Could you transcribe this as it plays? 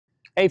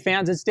Hey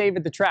fans, it's Dave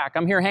at the track.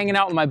 I'm here hanging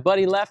out with my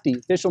buddy Lefty,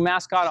 official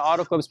mascot of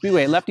Auto Club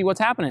Speedway. Lefty, what's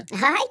happening?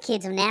 Hi,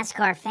 kids of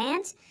NASCAR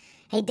fans.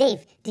 Hey,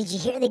 Dave, did you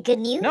hear the good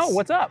news? No,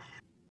 what's up?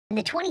 In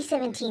the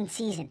 2017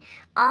 season,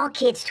 all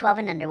kids 12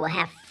 and under will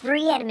have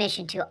free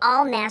admission to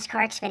all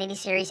NASCAR Xfinity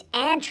Series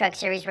and Truck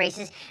Series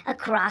races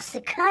across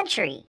the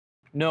country.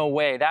 No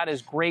way, that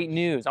is great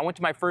news. I went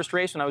to my first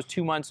race when I was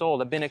 2 months old.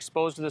 I've been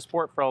exposed to the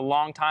sport for a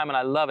long time and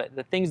I love it.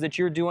 The things that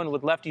you're doing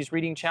with Lefty's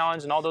Reading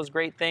Challenge and all those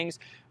great things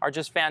are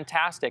just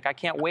fantastic. I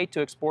can't wait to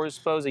expose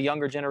a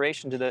younger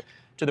generation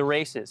to the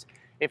races.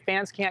 If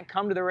fans can't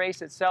come to the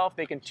race itself,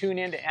 they can tune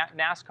in to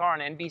NASCAR on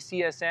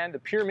NBCSN, the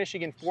Pure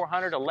Michigan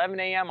 400, 11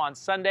 a.m. on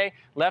Sunday.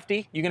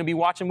 Lefty, you going to be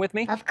watching with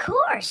me? Of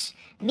course.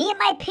 Me and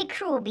my pit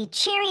crew will be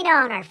cheering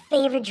on our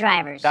favorite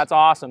drivers. That's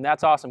awesome.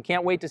 That's awesome.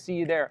 Can't wait to see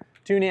you there.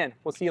 Tune in.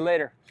 We'll see you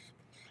later.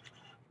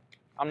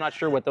 I'm not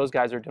sure what those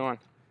guys are doing.